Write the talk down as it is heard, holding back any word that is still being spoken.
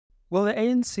Will the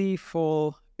ANC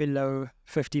fall below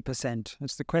 50%?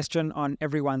 It's the question on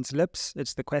everyone's lips.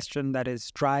 It's the question that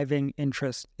is driving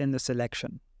interest in this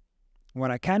election.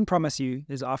 What I can promise you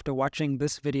is after watching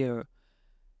this video,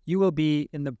 you will be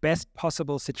in the best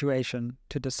possible situation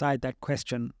to decide that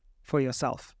question for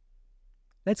yourself.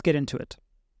 Let's get into it.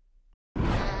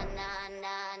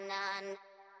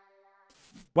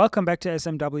 Welcome back to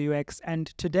SMWX, and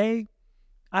today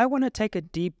I want to take a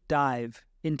deep dive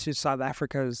into South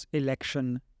Africa's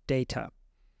election data.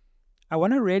 I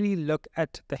want to really look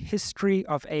at the history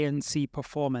of ANC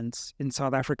performance in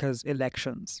South Africa's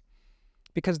elections,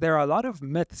 because there are a lot of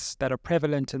myths that are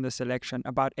prevalent in this election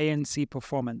about ANC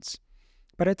performance.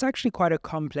 But it's actually quite a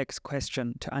complex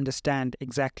question to understand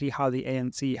exactly how the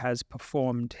ANC has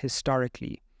performed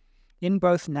historically in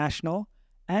both national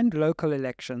and local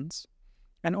elections,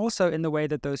 and also in the way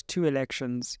that those two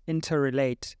elections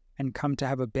interrelate and come to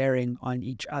have a bearing on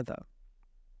each other.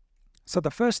 So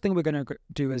the first thing we're going to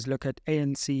do is look at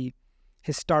ANC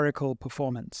historical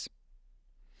performance.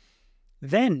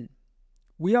 Then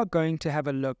we are going to have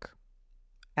a look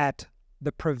at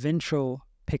the provincial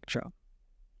picture.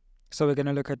 So we're going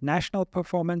to look at national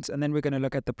performance, and then we're going to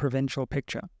look at the provincial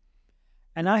picture.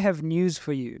 And I have news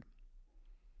for you.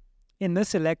 In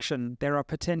this election, there are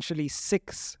potentially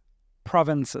 6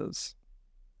 provinces.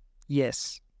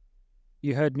 Yes,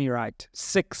 you heard me right.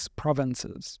 6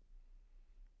 provinces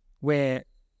where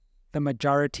the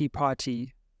majority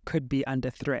party could be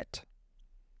under threat.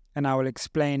 And I will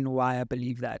explain why I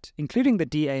believe that, including the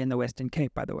DA in the Western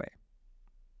Cape, by the way.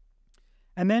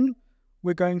 And then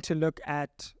we're going to look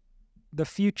at the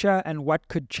future and what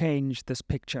could change this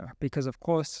picture, because of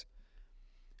course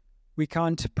we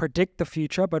can't predict the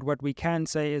future, but what we can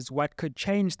say is what could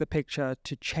change the picture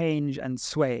to change and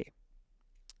sway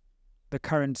the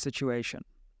current situation.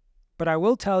 But I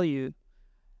will tell you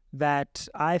that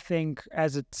I think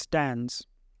as it stands,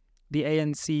 the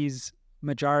ANC's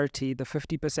majority, the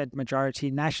 50% majority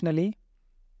nationally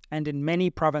and in many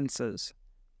provinces,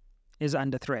 is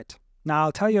under threat. Now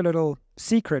I'll tell you a little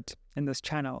secret in this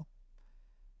channel.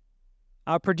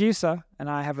 Our producer and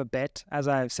I have a bet, as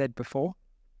I have said before,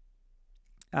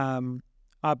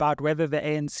 about whether the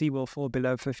ANC will fall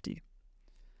below 50.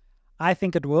 I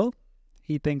think it will.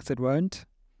 He thinks it won't.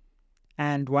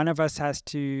 And one of us has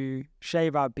to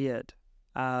shave our beard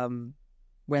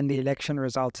when the election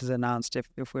result is announced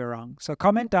if we're wrong. So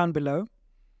comment down below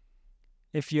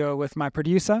if you're with my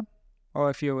producer or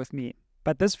if you're with me.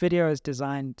 But this video is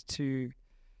designed to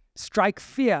strike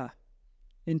fear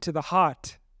into the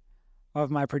heart of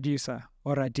my producer,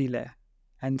 Oratile,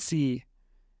 and see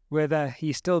whether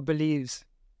he still believes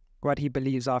what he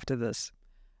believes after this.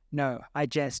 No, I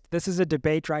jest. This is a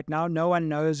debate right now. No one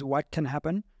knows what can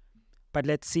happen, but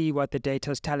let's see what the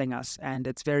data is telling us, and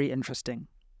it's very interesting.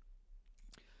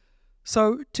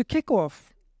 So to kick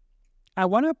off, I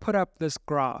want to put up this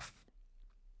graph,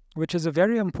 which is a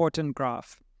very important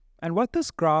graph. And what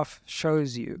this graph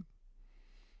shows you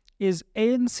is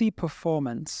ANC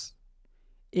performance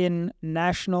in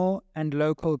national and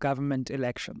local government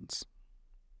elections.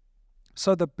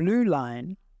 So the blue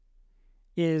line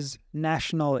is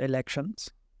national elections,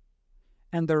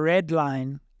 and the red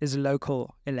line is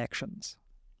local elections.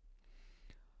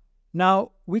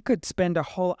 Now, we could spend a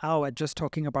whole hour just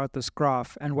talking about this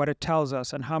graph and what it tells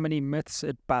us and how many myths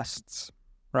it busts,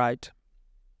 right?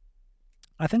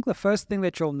 I think the first thing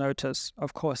that you'll notice,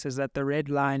 of course, is that the red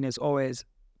line is always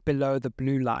below the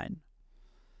blue line.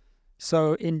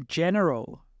 So in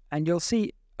general, and you'll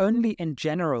see only in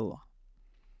general,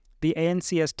 the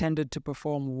ANC has tended to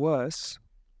perform worse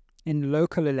in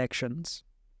local elections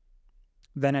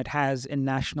than it has in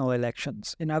national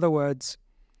elections. In other words,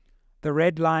 the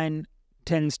red line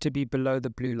tends to be below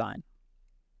the blue line.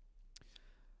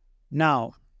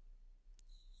 Now,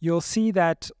 you'll see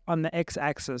that on the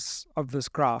x-axis of this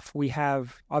graph, we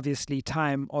have obviously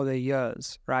time or the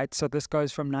years, right? So this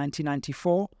goes from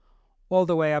 1994 all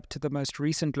the way up to the most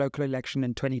recent local election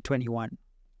in 2021.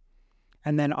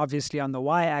 And then obviously on the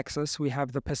y-axis, we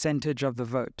have the percentage of the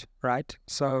vote, right?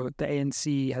 So the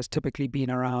ANC has typically been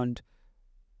around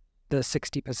the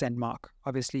 60% mark,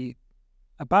 obviously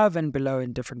above and below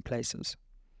in different places.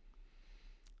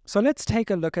 So let's take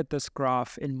a look at this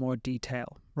graph in more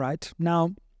detail, right?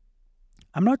 Now,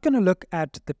 I'm not going to look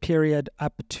at the period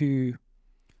up to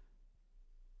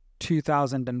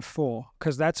 2004,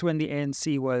 because that's when the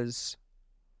ANC was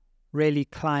really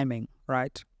climbing,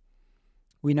 right?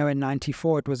 We know in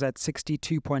 94 it was at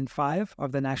 62.5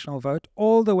 of the national vote,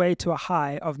 all the way to a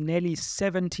high of nearly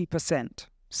 70%.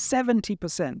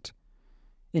 70%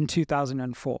 in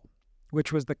 2004,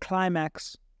 which was the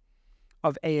climax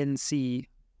of ANC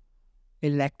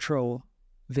electoral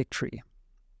victory.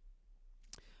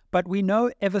 But we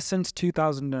know ever since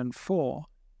 2004,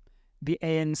 the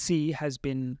ANC has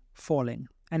been falling.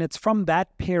 And it's from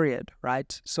that period,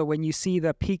 right? So when you see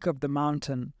the peak of the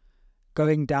mountain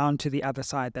going down to the other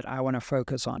side that I want to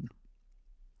focus on.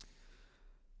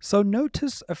 So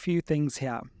notice a few things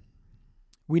here.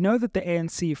 We know that the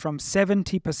ANC from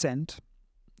 70%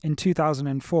 in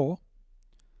 2004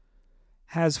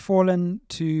 has fallen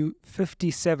to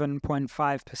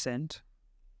 57.5%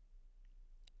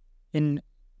 in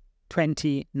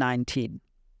 2019.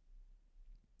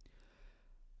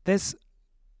 There's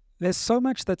so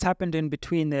much that's happened in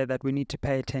between there that we need to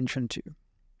pay attention to.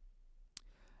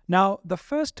 Now, the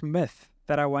first myth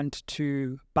that I want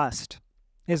to bust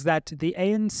is that the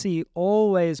ANC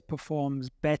always performs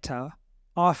better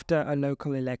after a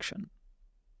local election.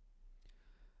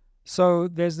 So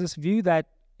there's this view that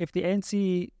if the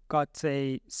ANC got,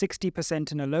 say,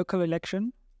 60% in a local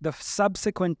election, the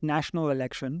subsequent national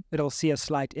election, it'll see a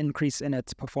slight increase in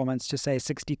its performance to, say,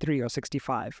 63 or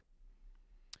 65.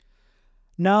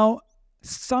 Now,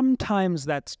 sometimes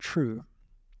that's true,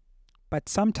 but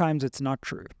sometimes it's not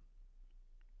true.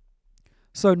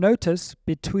 So notice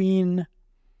between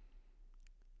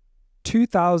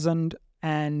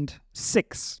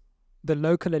 2006, the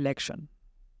local election,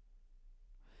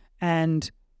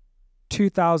 and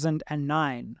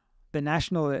 2009, the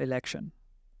national election,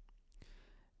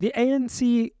 the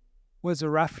ANC was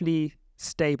roughly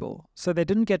stable. So they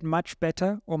didn't get much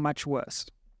better or much worse.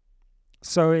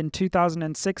 So in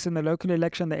 2006, in the local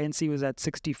election, the ANC was at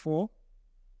 64,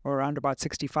 or around about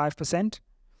 65%.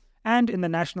 And in the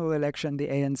national election, the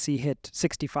ANC hit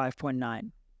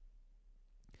 65.9.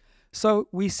 So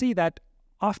we see that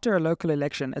after a local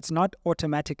election, it's not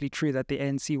automatically true that the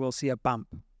ANC will see a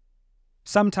bump.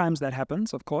 Sometimes that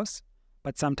happens, of course,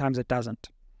 but sometimes it doesn't.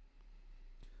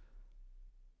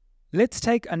 Let's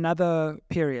take another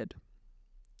period.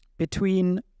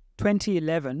 Between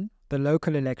 2011, the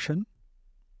local election,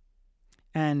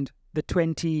 and the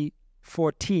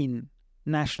 2014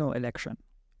 national election.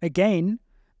 Again,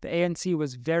 the ANC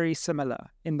was very similar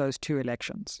in those two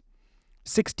elections.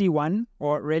 61,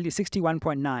 or really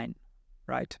 61.9,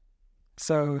 right?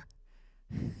 So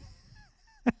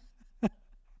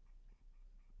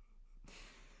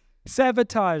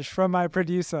sabotage from my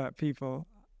producer, people.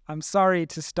 I'm sorry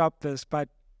to stop this, but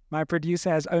my producer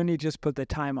has only just put the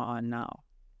timer on now.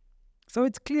 So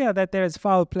it's clear that there is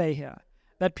foul play here,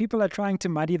 that people are trying to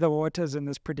muddy the waters in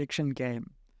this prediction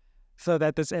game so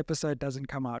that this episode doesn't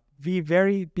come out. Be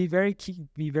very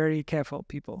careful,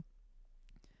 people.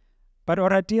 But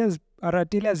Oratile's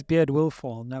beard will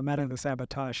fall, no matter the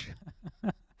sabotage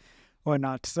or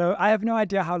not. So I have no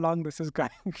idea how long this has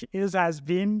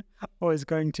been or is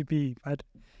going to be,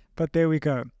 but there we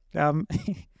go.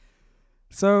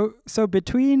 So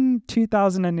between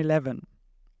 2011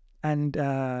 and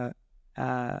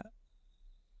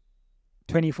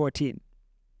 2014,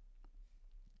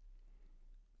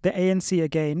 the ANC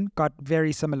again got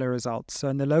very similar results. So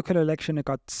in the local election, it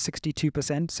got 62%,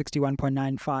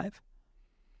 61.95.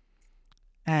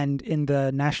 And in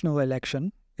the national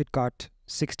election, it got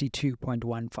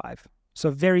 62.15.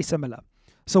 So very similar.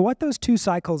 So what those two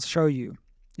cycles show you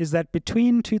is that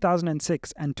between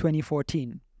 2006 and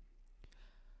 2014,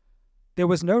 there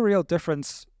was no real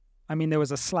difference. I mean, there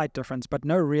was a slight difference, but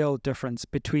no real difference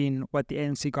between what the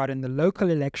ANC got in the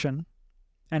local election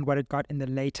and what it got in the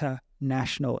later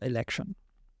national election.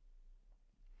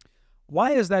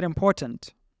 Why is that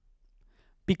important?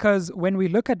 Because when we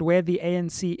look at where the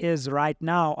ANC is right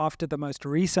now after the most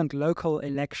recent local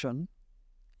election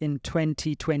in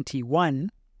 2021,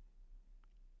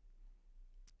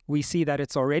 we see that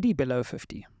it's already below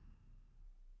 50.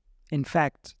 In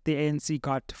fact, the ANC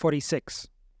got 46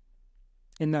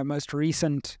 in the most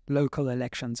recent local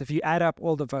elections. If you add up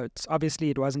all the votes, obviously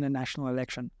it wasn't a national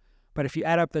election, but if you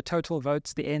add up the total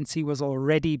votes, the ANC was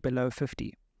already below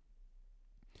 50.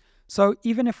 So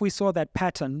even if we saw that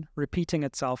pattern repeating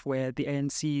itself where the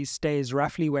ANC stays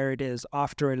roughly where it is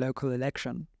after a local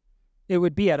election, it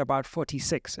would be at about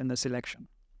 46 in this election.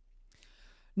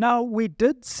 Now, we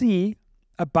did see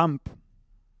a bump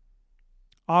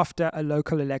after a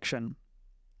local election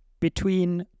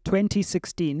between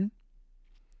 2016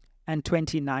 and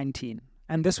 2019.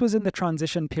 And this was in the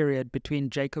transition period between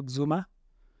Jacob Zuma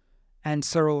and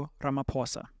Cyril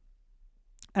Ramaphosa.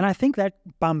 And I think that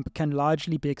bump can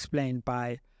largely be explained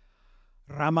by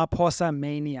Ramaphosa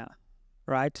mania,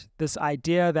 right? This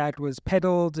idea that was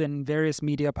peddled in various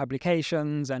media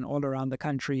publications and all around the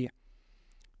country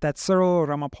that Cyril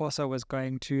Ramaphosa was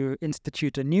going to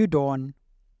institute a new dawn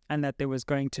and that there was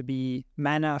going to be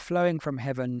manna flowing from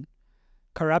heaven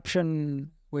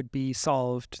corruption would be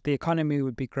solved, the economy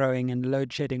would be growing, and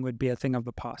load shedding would be a thing of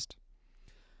the past.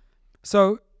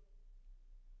 So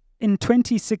in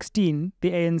 2016,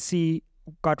 the ANC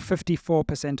got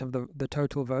 54% of the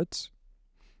total votes.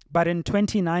 But in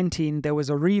 2019, there was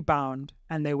a rebound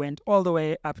and they went all the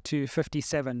way up to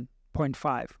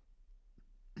 57.5.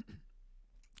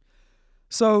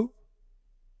 So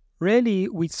really,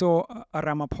 we saw a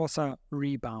Ramaphosa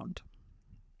rebound.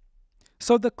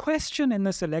 So the question in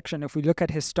this election, if we look at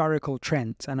historical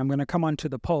trends, and I'm going to come on to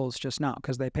the polls just now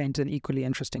because they paint an equally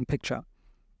interesting picture,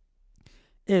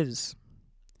 is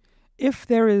if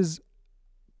there is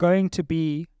going to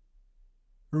be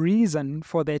reason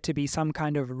for there to be some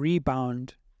kind of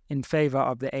rebound in favor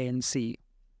of the ANC.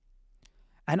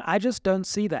 And I just don't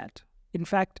see that. In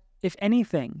fact, if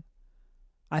anything,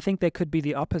 I think there could be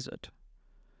the opposite.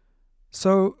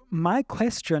 So my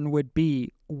question would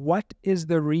be, what is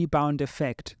the rebound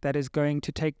effect that is going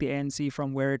to take the ANC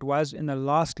from where it was in the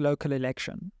last local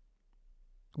election,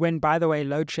 when, by the way,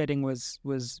 load shedding was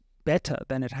better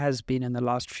than it has been in the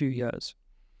last few years?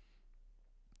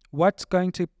 What's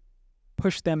going to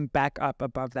push them back up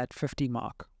above that 50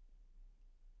 mark?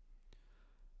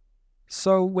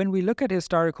 So when we look at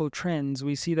historical trends,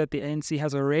 we see that the ANC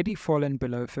has already fallen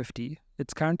below 50.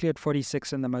 It's currently at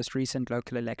 46 in the most recent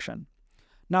local election.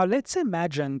 Now let's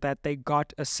imagine that they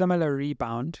got a similar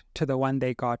rebound to the one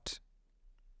they got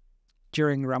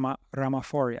during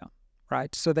Ramaphosa,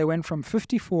 right? So they went from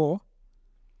 54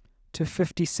 to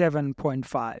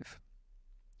 57.5,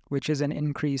 which is an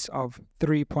increase of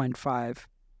 3.5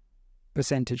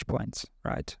 percentage points,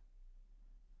 right?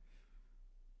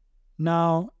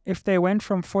 Now, if they went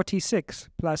from 46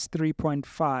 plus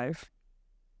 3.5,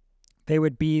 they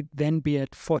would then be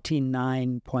at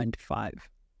 49.5.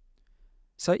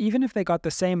 So even if they got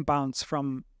the same bounce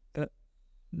from the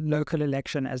local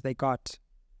election as they got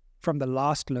from the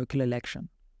last local election,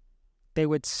 they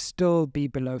would still be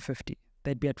below 50.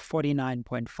 They'd be at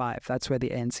 49.5. That's where the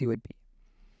ANC would be.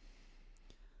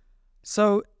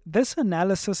 So this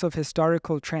analysis of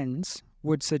historical trends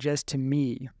would suggest to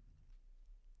me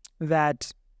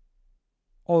that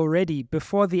already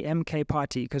before the MK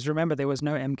party, because remember there was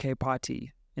no MK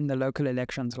party in the local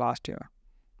elections last year,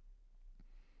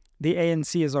 the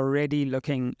ANC is already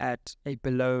looking at a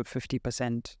below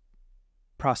 50%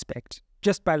 prospect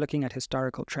just by looking at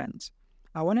historical trends.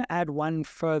 I want to add one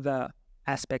further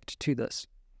aspect to this.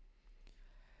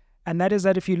 And that is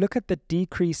that if you look at the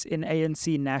decrease in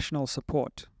ANC national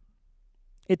support,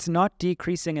 it's not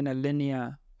decreasing in a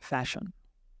linear fashion.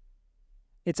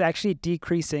 It's actually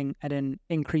decreasing at an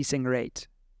increasing rate,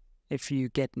 if you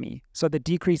get me. So the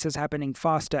decrease is happening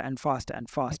faster and faster and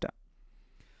faster.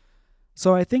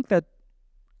 So I think that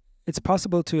it's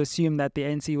possible to assume that the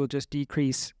ANC will just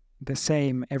decrease the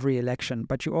same every election,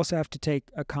 but you also have to take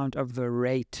account of the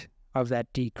rate of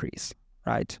that decrease,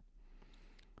 right?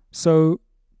 So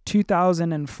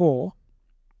 2004,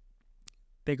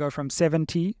 they go from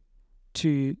 70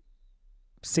 to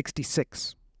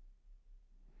 66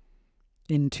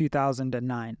 in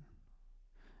 2009.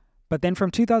 But then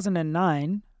from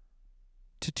 2009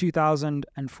 to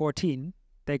 2014,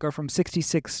 they go from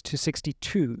 66 to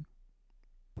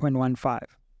 62.15.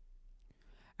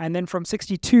 And then from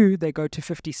 62, they go to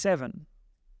 57.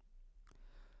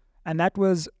 And that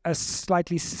was a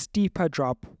slightly steeper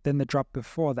drop than the drop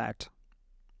before that.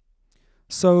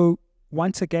 So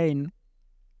once again,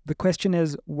 the question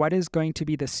is, what is going to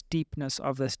be the steepness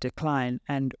of this decline?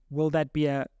 And will that be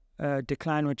a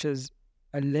decline which is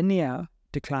a linear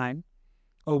decline?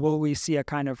 Or will we see a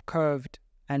kind of curved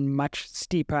and much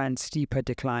steeper and steeper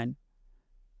decline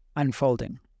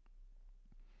unfolding?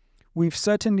 We've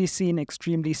certainly seen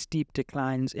extremely steep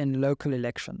declines in local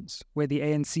elections, where the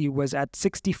ANC was at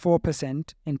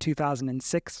 64% in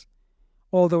 2006,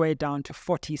 all the way down to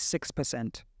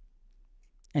 46%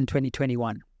 in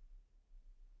 2021.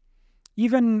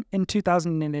 Even in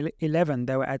 2011,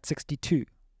 they were at 62,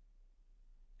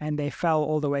 and they fell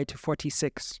all the way to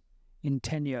 46 in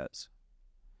 10 years.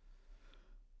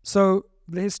 So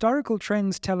the historical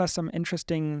trends tell us some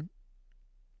interesting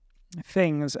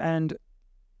things, and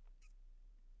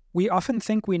we often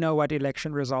think we know what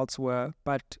election results were,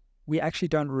 but we actually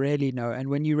don't really know. And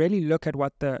when you really look at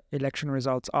what the election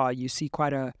results are, you see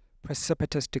quite a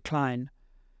precipitous decline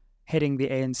heading the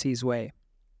ANC's way.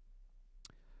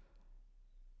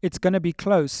 It's going to be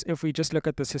close if we just look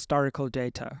at this historical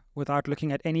data without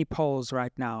looking at any polls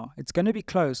right now. It's going to be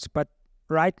close, but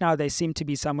right now they seem to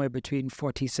be somewhere between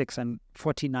 46 and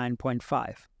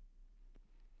 49.5.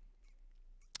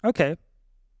 Okay,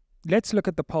 let's look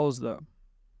at the polls though.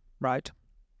 Right?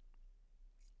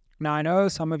 Now, I know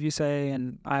some of you say,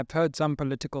 and I've heard some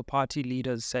political party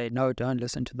leaders say, no, don't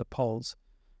listen to the polls.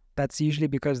 That's usually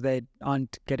because they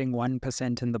aren't getting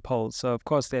 1% in the polls. So, of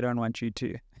course, they don't want you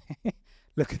to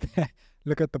look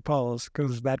at the polls,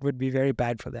 because that would be very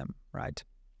bad for them, right?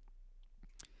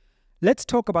 Let's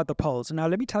talk about the polls. Now,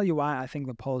 let me tell you why I think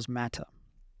the polls matter.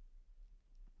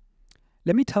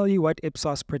 Let me tell you what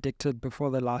Ipsos predicted before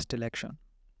the last election.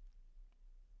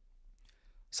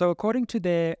 So, according to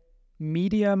their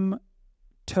medium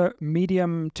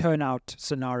turnout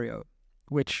scenario,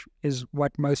 which is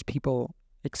what most people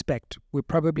expect, we're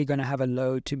probably going to have a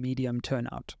low to medium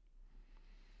turnout.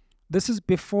 This is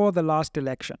before the last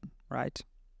election, right?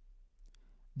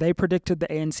 They predicted the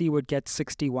ANC would get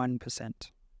 61%.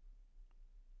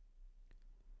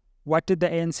 What did the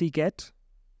ANC get?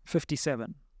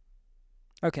 57.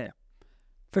 Okay,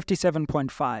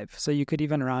 57.5. So you could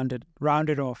even round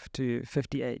it off to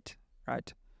 58,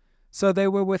 right? So they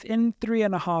were within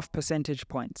 3.5 percentage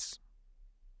points.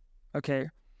 Okay,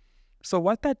 so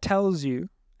what that tells you,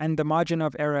 and the margin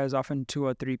of error is often 2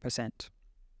 or 3%.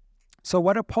 So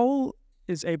what a poll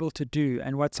is able to do,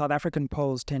 and what South African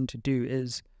polls tend to do,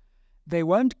 is they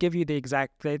won't give you the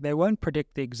exact, they won't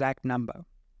predict the exact number,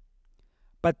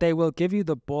 but they will give you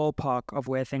the ballpark of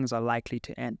where things are likely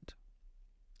to end.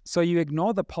 So you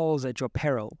ignore the polls at your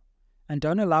peril, and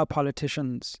don't allow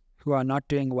politicians who are not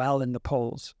doing well in the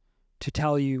polls to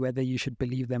tell you whether you should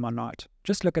believe them or not.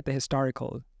 Just look at the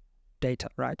historical data,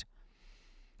 right?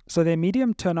 So their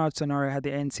medium turnout scenario had the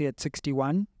ANC at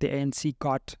 61. The ANC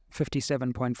got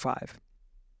 57.5.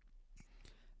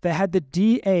 They had the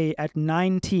DA at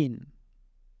 19.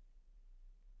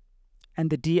 And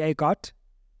the DA got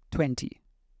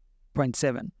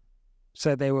 20.7.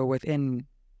 So they were within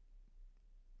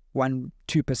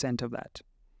 2% of that.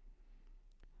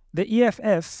 The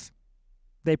EFF,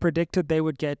 they predicted they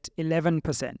would get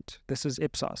 11%. This is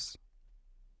Ipsos.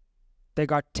 They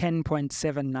got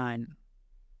 10.79.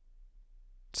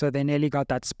 So they nearly got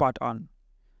that spot on.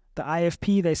 The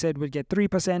IFP, they said, would get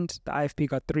 3%. The IFP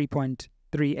got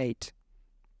 3.38.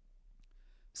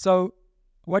 So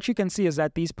what you can see is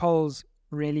that these polls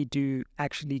really do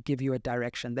actually give you a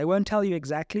direction. They won't tell you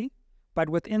exactly, but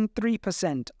within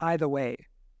 3% either way,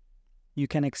 you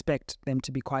can expect them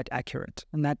to be quite accurate.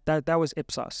 And that was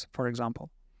Ipsos, for example.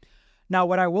 Now,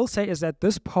 what I will say is that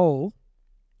this poll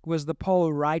was the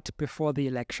poll right before the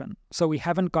election. So we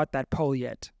haven't got that poll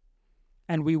yet.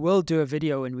 And we will do a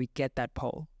video when we get that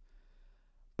poll.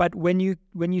 But when you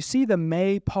see the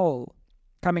May poll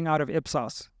coming out of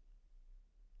Ipsos,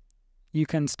 you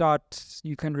can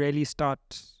really start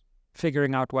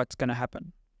figuring out what's going to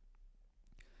happen.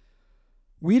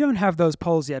 We don't have those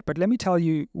polls yet, but let me tell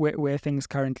you where things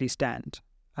currently stand.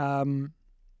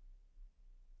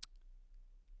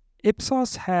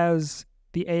 Ipsos has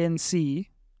the ANC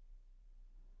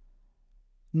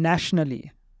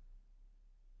nationally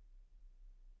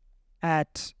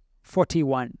at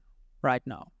 41 right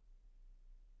now.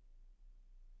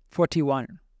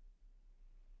 41.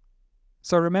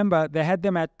 So remember, they had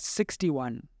them at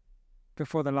 61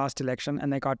 before the last election,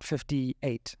 and they got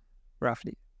 58,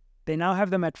 roughly. They now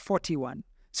have them at 41.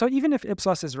 So even if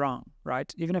Ipsos is wrong,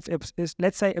 right? Even if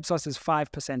let's say Ipsos is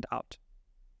 5% out,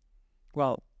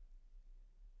 well,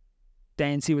 the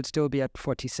ANC would still be at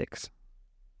 46,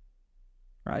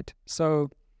 right? So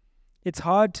it's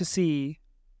hard to see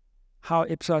how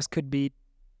Ipsos could be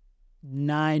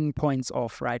 9 points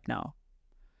off right now.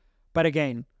 But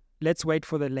again, let's wait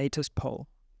for the latest poll.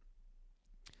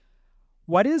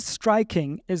 What is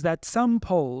striking is that some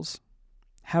polls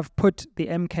have put the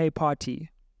MK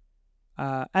party,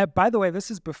 by the way,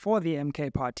 this is before the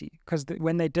MK party, because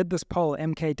when they did this poll,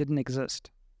 MK didn't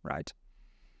exist, right?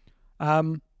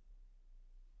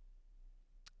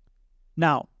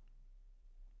 Now,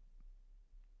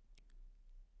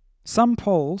 some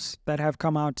polls that have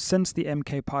come out since the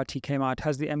MK party came out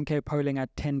has the MK polling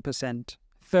at 10%,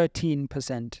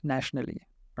 13% nationally,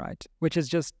 right? Which is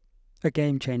just a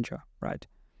game changer, right?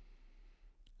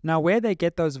 Now, where they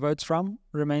get those votes from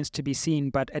remains to be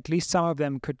seen, but at least some of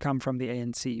them could come from the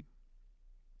ANC.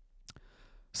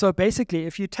 So basically,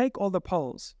 if you take all the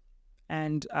polls,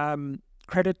 and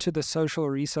credit to the Social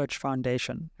Research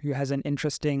Foundation, who has an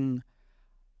interesting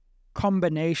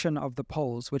combination of the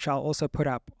polls, which I'll also put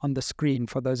up on the screen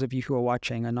for those of you who are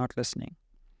watching and not listening.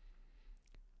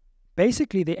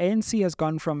 Basically, the ANC has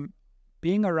gone from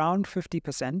being around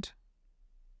 50%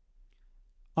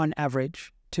 on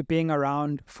average to being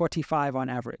around 45 on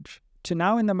average, to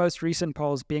now in the most recent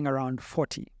polls being around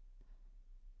 40.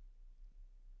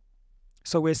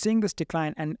 So we're seeing this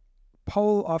decline, and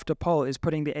poll after poll is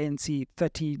putting the ANC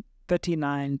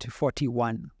 39 to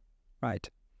 41 right?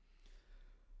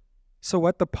 So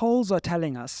what the polls are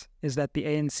telling us is that the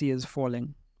ANC is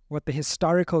falling. What the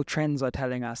historical trends are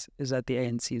telling us is that the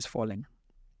ANC is falling.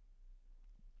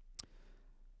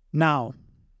 Now,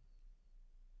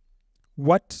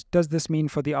 what does this mean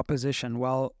for the opposition?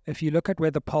 Well, if you look at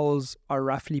where the polls are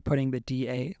roughly putting the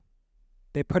DA,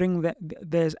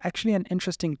 there's actually an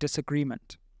interesting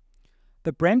disagreement.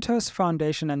 The Brenthurst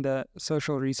Foundation and the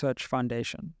Social Research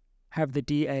Foundation have the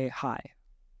DA high.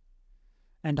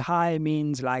 And high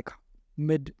means like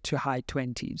mid to high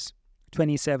 20s,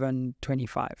 27,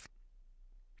 25.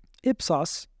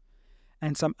 Ipsos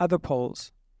and some other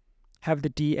polls have the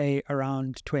DA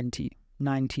around 20,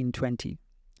 19, 20.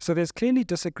 So there's clearly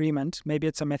disagreement. Maybe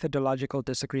it's a methodological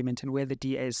disagreement in where the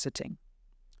DA is sitting.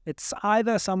 It's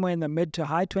either somewhere in the mid to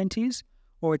high 20s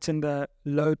or it's in the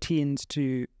low teens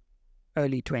to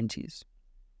early 20s.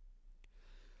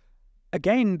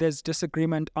 Again, there's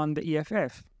disagreement on the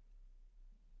EFF.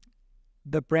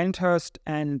 The Brenthurst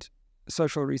and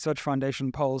Social Research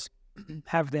Foundation polls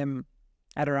have them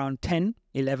at around 10,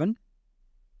 11.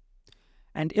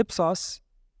 And Ipsos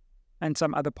and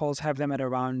some other polls have them at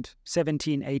around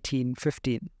 17, 18,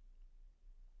 15.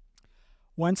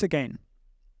 Once again,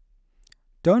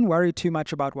 don't worry too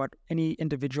much about what any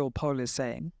individual poll is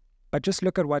saying, but just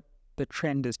look at what the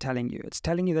trend is telling you. It's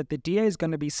telling you that the DA is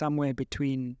going to be somewhere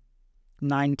between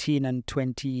 19 and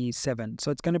 27.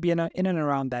 So it's going to be in and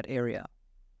around that area.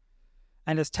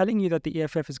 And it's telling you that the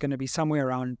EFF is going to be somewhere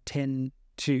around 10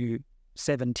 to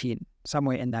 17,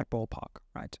 somewhere in that ballpark,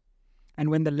 right? And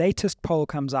when the latest poll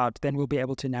comes out, then we'll be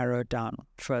able to narrow it down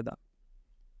further.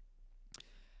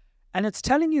 And it's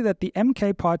telling you that the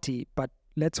MK party, but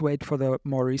let's wait for the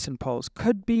more recent polls,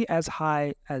 could be as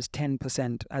high as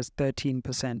 10%, as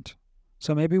 13%.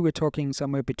 So maybe we're talking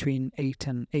somewhere between 8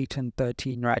 and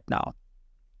 13 right now.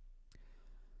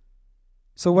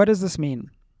 So what does this mean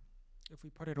if we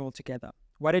put it all together?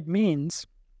 What it means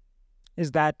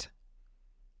is that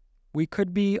we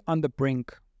could be on the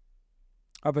brink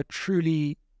of a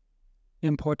truly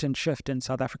important shift in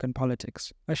South African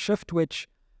politics, a shift which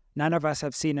none of us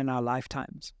have seen in our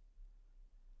lifetimes,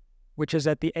 which is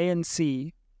that the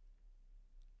ANC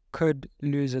could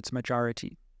lose its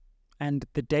majority. And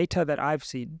the data that I've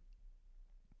seen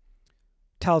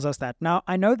tells us that. Now,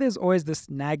 I know there's always this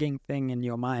nagging thing in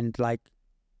your mind, like,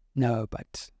 no,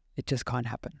 but it just can't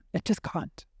happen. It just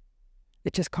can't.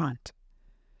 It just can't.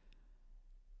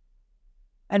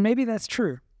 And maybe that's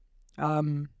true.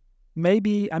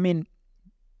 Maybe, I mean,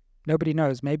 nobody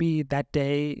knows. Maybe that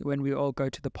day when we all go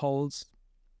to the polls,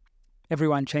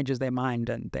 everyone changes their mind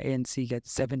and the ANC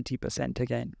gets 70%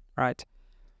 again, right?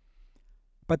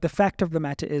 But the fact of the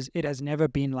matter is it has never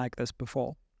been like this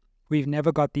before. We've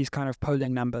never got these kind of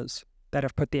polling numbers that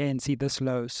have put the ANC this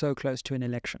low, so close to an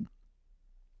election.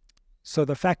 So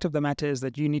the fact of the matter is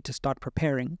that you need to start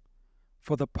preparing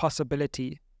for the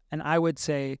possibility, and I would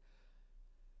say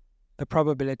the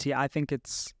probability, I think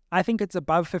it's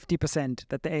above 50%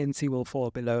 that the ANC will fall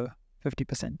below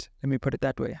 50%. Let me put it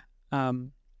that way.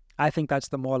 I think that's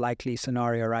the more likely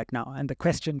scenario right now. And the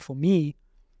question for me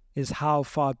is how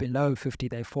far below 50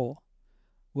 they fall.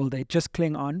 Will they just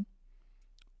cling on?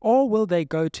 Or will they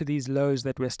go to these lows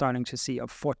that we're starting to see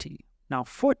of 40? Now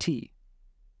 40,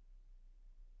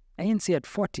 ANC at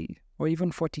 40, or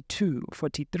even 42,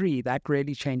 43, that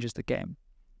really changes the game.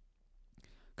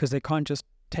 Because they can't just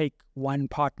take one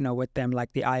partner with them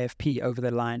like the IFP over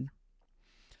the line.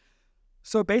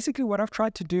 So basically what I've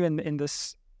tried to do in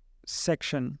this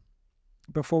section,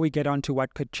 before we get on to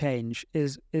what could change,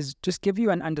 is just give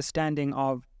you an understanding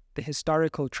of the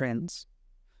historical trends,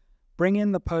 bring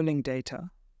in the polling data,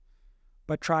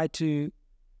 but try to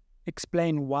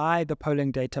explain why the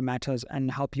polling data matters and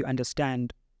help you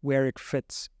understand where it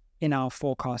fits in our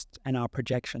forecasts and our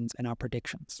projections and our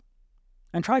predictions.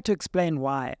 And try to explain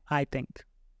why I think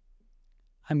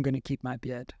I'm going to keep my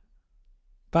beard.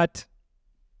 But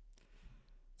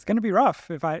it's going to be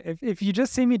rough. If you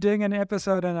just see me doing an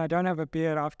episode and I don't have a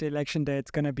beard after election day,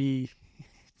 it's going to be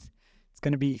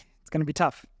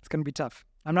tough. It's going to be tough.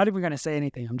 I'm not even going to say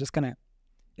anything. I'm just going to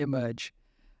emerge.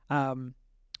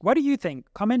 What do you think?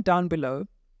 Comment down below.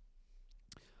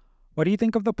 What do you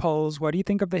think of the polls? What do you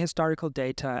think of the historical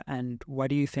data? And what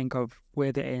do you think of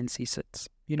where the ANC sits?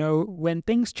 You know, when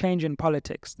things change in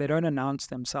politics, they don't announce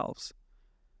themselves.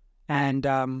 And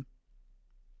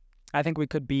I think we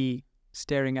could be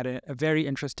staring at a very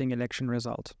interesting election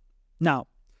result. Now,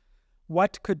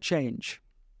 what could change?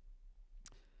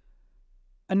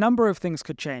 A number of things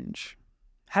could change.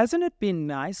 Hasn't it been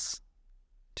nice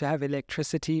to have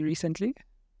electricity recently?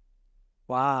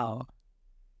 Wow.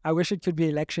 I wish it could be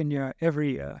election year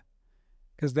every year,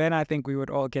 because then I think we would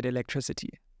all get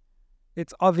electricity.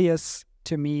 It's obvious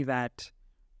to me that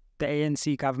the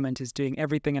ANC government is doing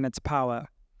everything in its power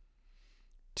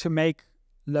to make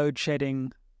load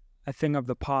shedding a thing of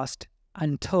the past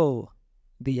until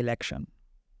the election.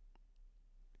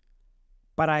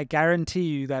 But I guarantee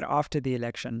you that after the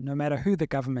election, no matter who the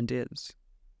government is,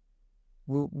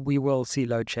 we will see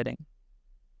load shedding,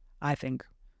 I think.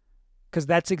 Because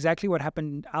that's exactly what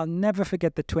happened. I'll never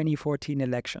forget the 2014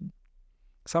 election.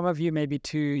 Some of you may be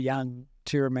too young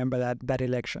to remember that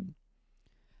election.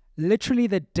 Literally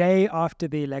the day after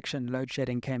the election, load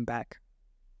shedding came back,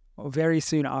 or very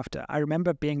soon after. I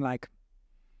remember being like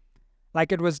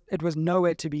it was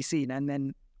nowhere to be seen. And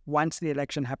then once the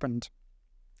election happened,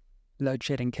 load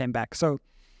shedding came back. So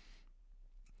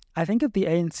I think if the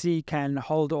ANC can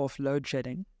hold off load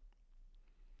shedding,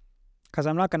 because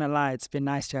I'm not going to lie, it's been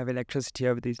nice to have electricity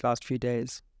over these last few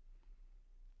days.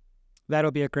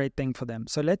 That'll be a great thing for them.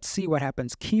 So let's see what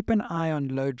happens. Keep an eye on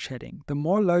load shedding. The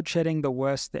more load shedding, the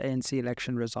worse the ANC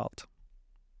election result.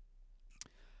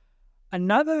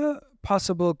 Another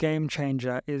possible game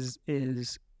changer is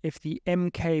if the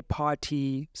MK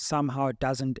party somehow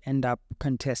doesn't end up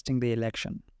contesting the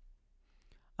election,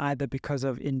 either because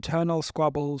of internal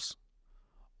squabbles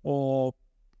or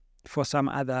for some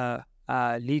other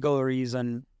legal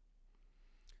reason.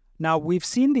 Now, we've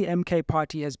seen the MK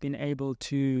party has been able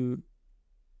to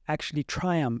actually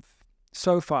triumph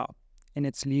so far in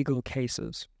its legal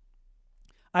cases.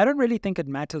 I don't really think it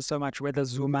matters so much whether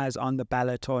Zuma is on the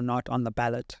ballot or not on the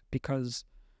ballot, because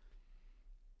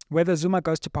whether Zuma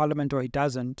goes to parliament or he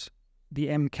doesn't, the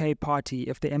MK party,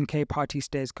 if the MK party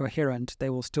stays coherent, they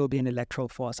will still be an electoral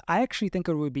force. I actually think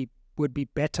it would be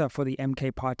better for the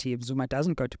MK party if Zuma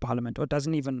doesn't go to parliament, or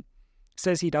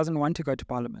says he doesn't want to go to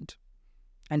parliament,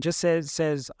 and just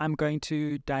says I'm going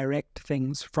to direct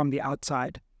things from the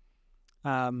outside.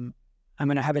 I'm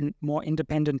going to have a more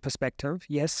independent perspective.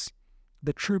 Yes,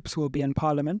 the troops will be in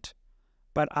parliament,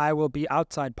 but I will be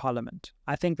outside parliament.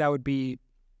 I think that would be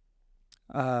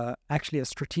actually a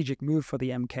strategic move for the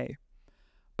MK.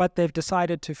 But they've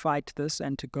decided to fight this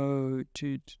and to go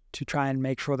to try and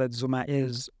make sure that Zuma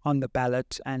is on the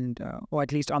ballot and or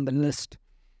at least on the list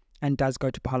and does go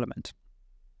to parliament.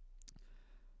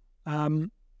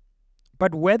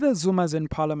 But whether Zuma's in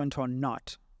parliament or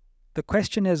not, the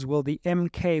question is, will the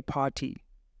MK party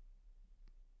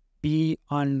be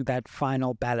on that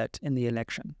final ballot in the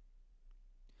election?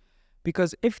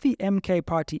 Because if the MK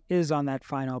party is on that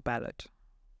final ballot,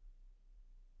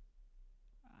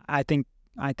 I think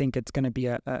it's going to be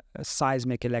a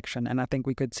seismic election, and I think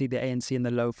we could see the ANC in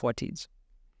the low 40s.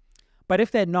 But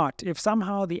if they're not, if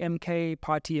somehow the MK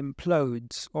party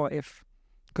implodes,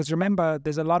 because remember,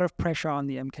 there's a lot of pressure on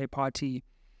the MK party.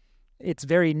 It's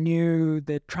very new.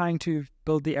 They're trying to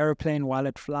build the aeroplane while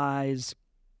it flies.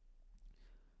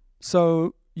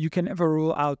 So you can never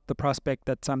rule out the prospect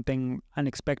that something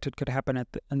unexpected could happen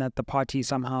and that the party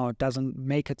somehow doesn't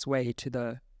make its way to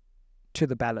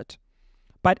the ballot.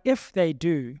 But if they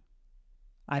do,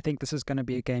 I think this is going to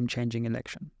be a game-changing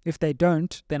election. If they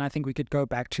don't, then I think we could go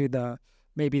back to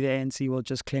maybe the ANC will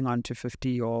just cling on to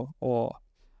 50 or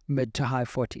mid to high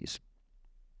 40s.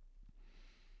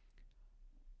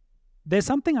 There's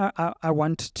something I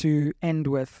want to end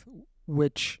with,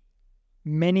 which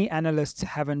many analysts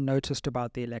haven't noticed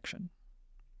about the election.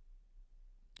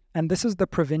 And this is the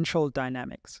provincial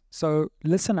dynamics. So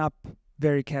listen up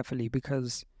very carefully,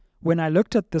 because when I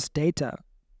looked at this data,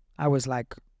 I was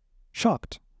like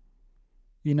shocked.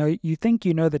 You think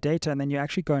you know the data and then you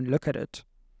actually go and look at it.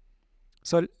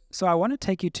 So I want to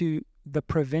take you to the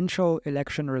provincial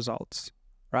election results,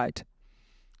 right?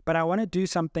 But I want to do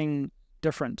something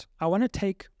different. I want to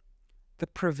take the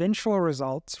provincial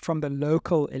results from the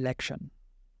local election,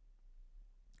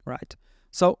 right?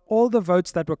 So all the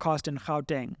votes that were cast in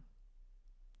Gauteng,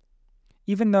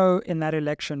 even though in that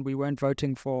election we weren't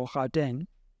voting for Gauteng,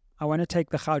 I want to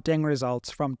take the Gauteng results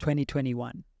from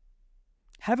 2021.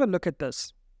 Have a look at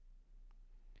this.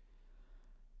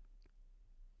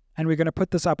 And we're going to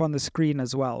put this up on the screen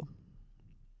as well.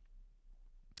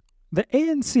 The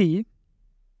ANC,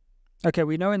 okay,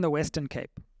 we know in the Western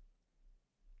Cape,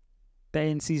 the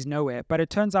ANC's nowhere, but it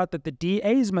turns out that the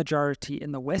DA's majority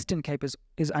in the Western Cape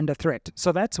is under threat.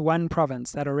 So that's one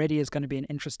province that already is going to be an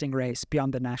interesting race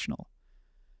beyond the national.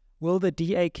 Will the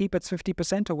DA keep its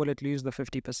 50% or will it lose the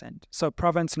 50%? So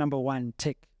province number 1,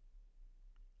 tick.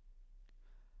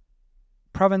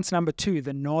 Province number 2,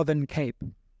 the Northern Cape.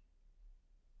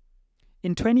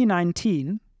 In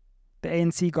 2019, the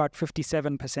ANC got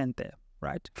 57% there,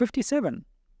 right? 57.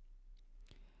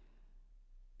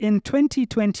 In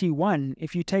 2021,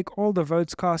 if you take all the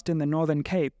votes cast in the Northern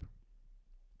Cape,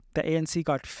 the ANC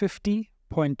got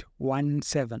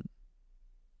 50.17,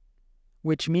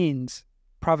 which means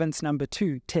province number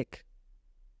 2, tick,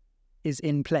 is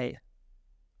in play.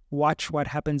 Watch what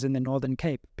happens in the Northern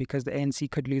Cape, because the ANC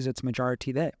could lose its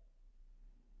majority there.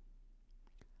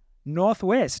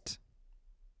 Northwest.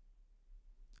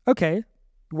 Okay,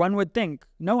 one would think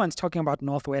no one's talking about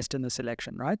Northwest in this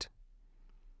election, right?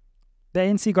 The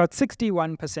ANC got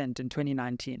 61% in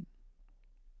 2019.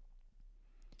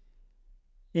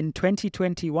 In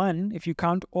 2021, if you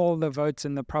count all the votes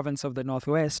in the province of the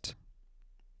Northwest,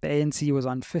 the ANC was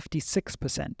on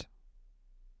 56%.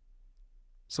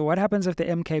 So what happens if the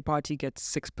MK party gets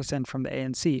 6% from the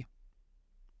ANC?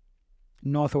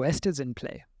 Northwest is in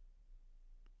play.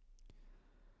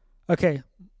 Okay,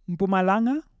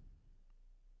 Mpumalanga?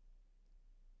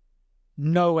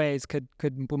 No ways could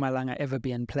Mpumalanga ever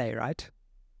be in play, right?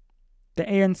 The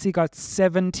ANC got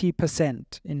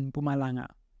 70% in Mpumalanga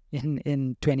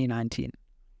in 2019.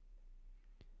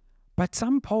 But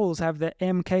some polls have the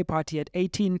MK party at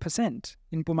 18%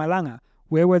 in Mpumalanga.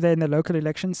 Where were they in the local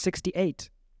elections? 68%.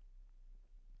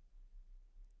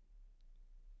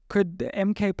 Could the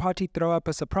MK party throw up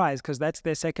a surprise, because that's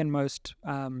their second most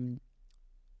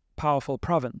powerful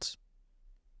province?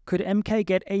 Could MK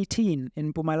get 18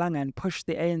 in Mpumalanga and push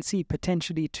the ANC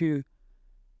potentially to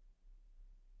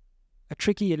a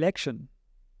tricky election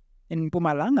in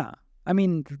Mpumalanga? I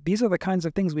mean, these are the kinds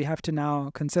of things we have to now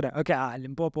consider. Okay,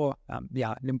 Limpopo,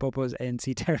 Limpopo is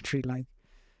ANC territory. Like,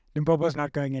 Limpopo is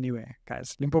not going anywhere,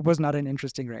 guys. Limpopo is not an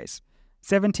interesting race.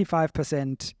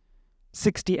 75%,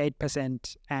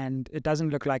 68%, and it doesn't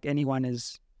look like anyone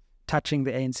is touching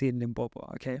the ANC in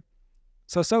Limpopo, okay?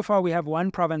 So far we have one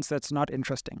province that's not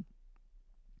interesting.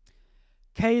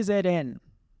 KZN.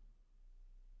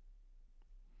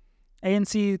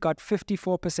 ANC got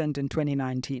 54% in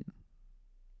 2019.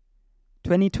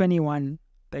 2021,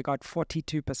 they got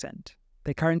 42%.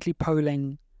 They're currently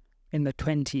polling in the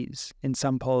 20s in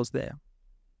some polls there.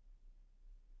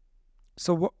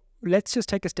 So let's just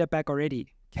take a step back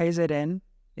already. KZN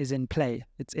is in play.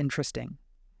 It's interesting.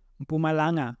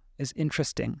 Mpumalanga is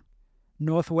interesting.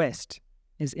 Northwest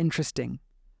is interesting.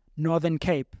 Northern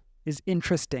Cape is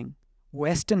interesting.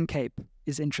 Western Cape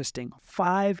is interesting.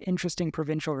 5 interesting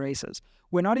provincial races.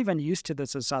 We're not even used to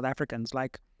this as South Africans.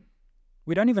 Like,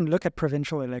 we don't even look at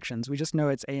provincial elections. We just know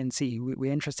it's ANC.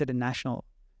 We're interested in national.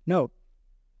 No.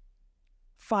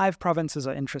 5 provinces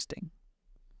are interesting.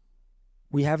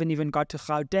 We haven't even got to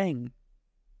Gauteng.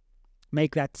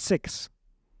 Make that 6.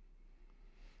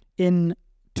 In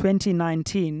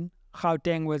 2019,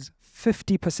 Gauteng was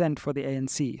 50% for the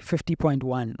ANC,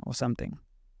 50.1 or something.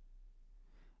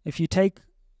 If you take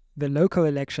the local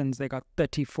elections, they got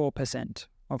 34%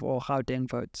 of all Gauteng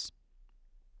votes.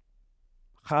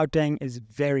 Gauteng is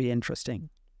very interesting.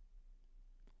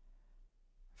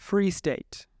 Free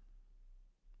State.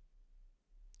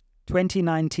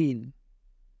 2019,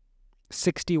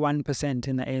 61%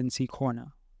 in the ANC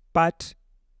corner. But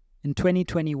in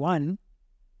 2021,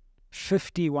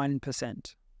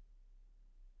 51%.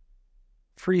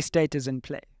 Free State is in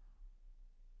play.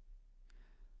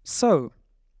 So,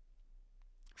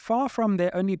 far from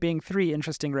there only being 3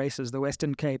 interesting races, the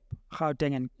Western Cape,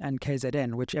 Gauteng, and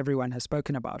KZN, which everyone has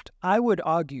spoken about, I would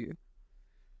argue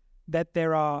that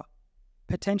there are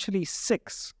potentially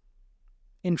 6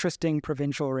 interesting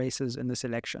provincial races in this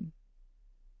election.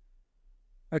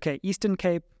 Okay, Eastern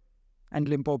Cape and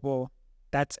Limpopo,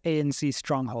 that's ANC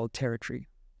stronghold territory.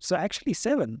 So actually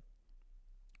 7.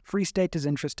 Free State is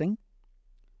interesting.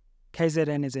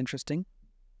 KZN is interesting.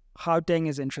 Gauteng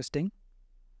is interesting.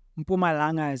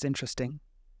 Mpumalanga is interesting.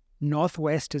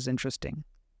 Northwest is interesting.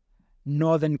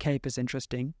 Northern Cape is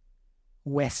interesting.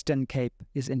 Western Cape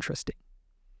is interesting.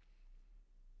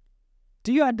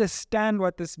 Do you understand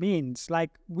what this means?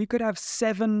 Like, we could have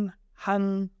 7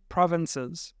 hung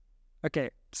provinces. Okay,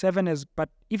 7 is, but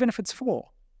even if it's 4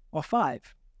 or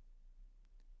 5.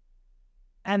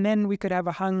 And then we could have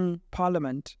a hung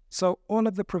parliament. So all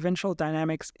of the provincial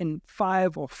dynamics in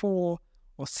 5 or 4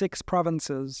 or 6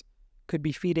 provinces could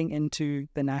be feeding into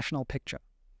the national picture.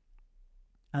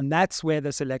 And that's where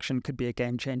this election could be a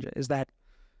game changer, is that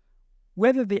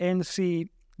whether the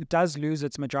ANC does lose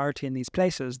its majority in these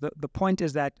places, the point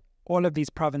is that all of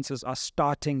these provinces are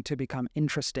starting to become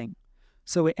interesting.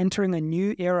 So we're entering a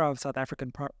new era of South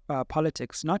African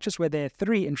politics, not just where there are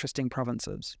 3 interesting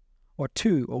provinces, or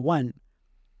 2 or 1,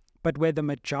 but where the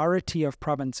majority of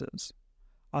provinces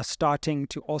are starting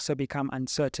to also become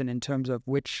uncertain in terms of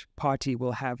which party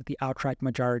will have the outright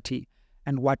majority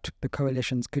and what the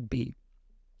coalitions could be.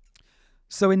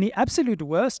 So in the absolute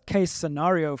worst case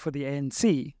scenario for the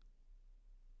ANC,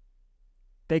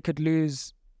 they could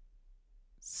lose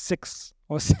 6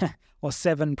 or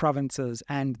 7 provinces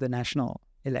and the national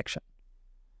election.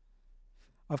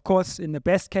 Of course, in the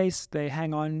best case, they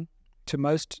hang on to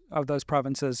most of those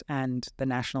provinces and the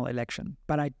national election.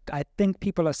 But I think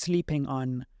people are sleeping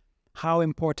on how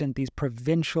important these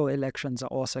provincial elections are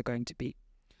also going to be.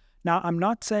 Now, I'm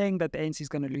not saying that the ANC is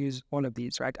going to lose all of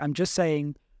these, right? I'm just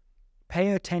saying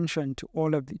pay attention to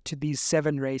to these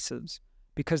 7 races,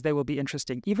 because they will be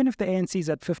interesting. Even if the ANC is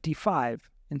at 55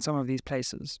 in some of these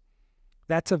places,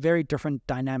 that's a very different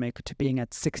dynamic to being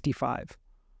at 65.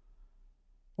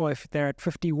 Or if they're at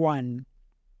 51,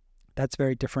 that's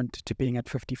very different to being at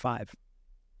 55.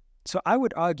 So I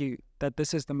would argue that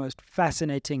this is the most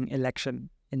fascinating election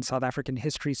in South African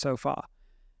history so far,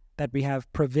 that we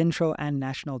have provincial and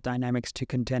national dynamics to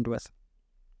contend with.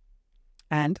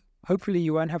 And hopefully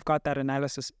you won't have got that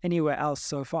analysis anywhere else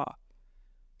so far.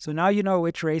 So now you know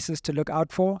which races to look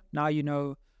out for. Now you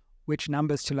know which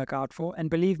numbers to look out for. And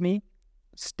believe me,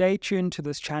 stay tuned to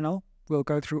this channel. We'll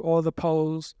go through all the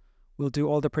polls. We'll do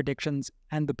all the predictions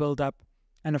and the build-up.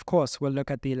 And of course, we'll look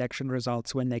at the election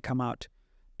results when they come out.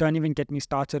 Don't even get me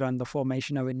started on the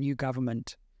formation of a new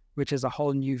government, which is a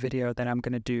whole new video that I'm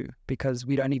going to do, because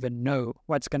we don't even know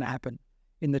what's going to happen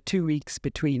in the 2 weeks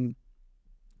between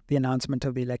the announcement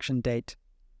of the election date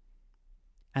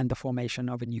and the formation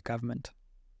of a new government.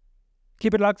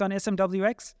 Keep it locked on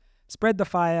SMWX. Spread the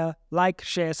fire, like,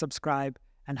 share, subscribe,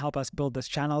 and help us build this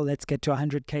channel. Let's get to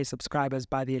 100K subscribers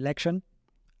by the election.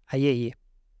 Aye.